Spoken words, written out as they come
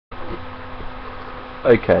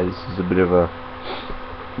Okay, this is a bit of a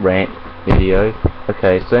rant video.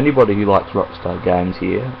 Okay, so anybody who likes Rockstar games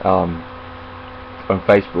here, on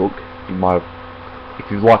Facebook, you might, if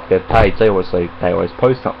you like their page, they always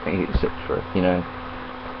post something, etc. You know,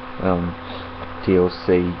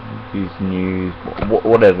 DLC, news,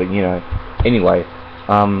 whatever. You know. Anyway,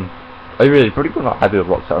 I'm really pretty good, not happy with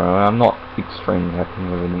Rockstar. I'm not extremely happy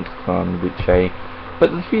with everything's a bit shady, but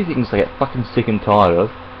there's a few things I get fucking sick and tired of.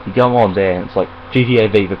 You go on there and it's like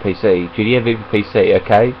GTA V for PC, GTA V for PC,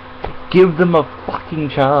 okay? Give them a fucking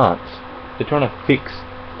chance. They're trying to fix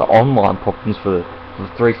the online problems for the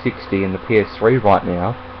 360 and the PS3 right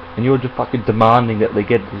now, and you're just fucking demanding that they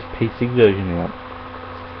get this PC version out.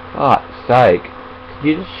 Fuck's sake. Could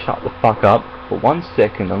you just shut the fuck up for 1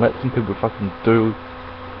 second and let some people fucking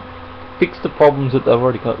fix the problems that they've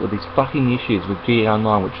already got with these fucking issues with GTA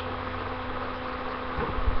Online, which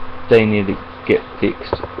they need to get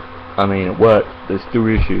fixed. I mean, it works, there's still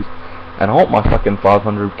issues, and I want my fucking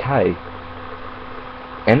 500k,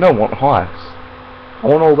 and I want heists, I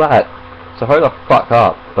want all that, so hurry the fuck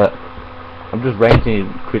up. But I'm just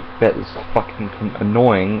ranting quick about this fucking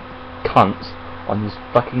annoying cunts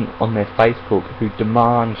on their Facebook who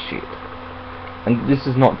demand shit. And this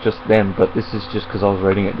is not just them, but this is just because I was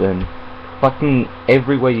reading it then. Fucking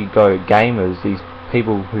everywhere you go, gamers, these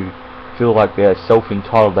people who feel like they're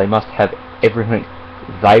self-entitled, they must have everything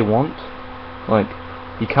they want. Like,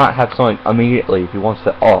 you can't have something immediately if you want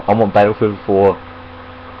to. Oh, I want Battlefield for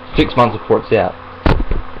 6 months before it's out,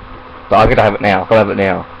 but I gotta have it now.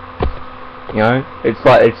 You know, it's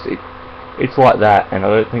like that, and I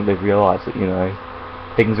don't think they've realised that, you know,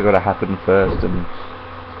 things have got to happen first. And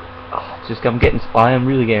I am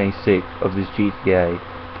really getting sick of this GTA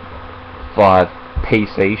 5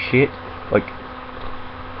 PC shit. Like,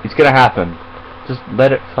 it's gonna happen. Just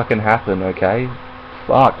let it fucking happen, okay?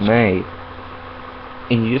 Fuck me.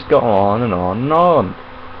 And you just go on and on and on.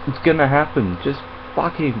 It's gonna happen. Just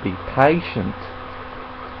fucking be patient.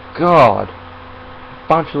 God.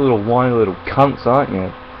 Bunch of little whiny little cunts, aren't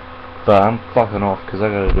you? But I'm fucking off because I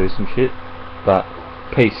gotta do some shit. But,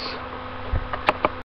 peace.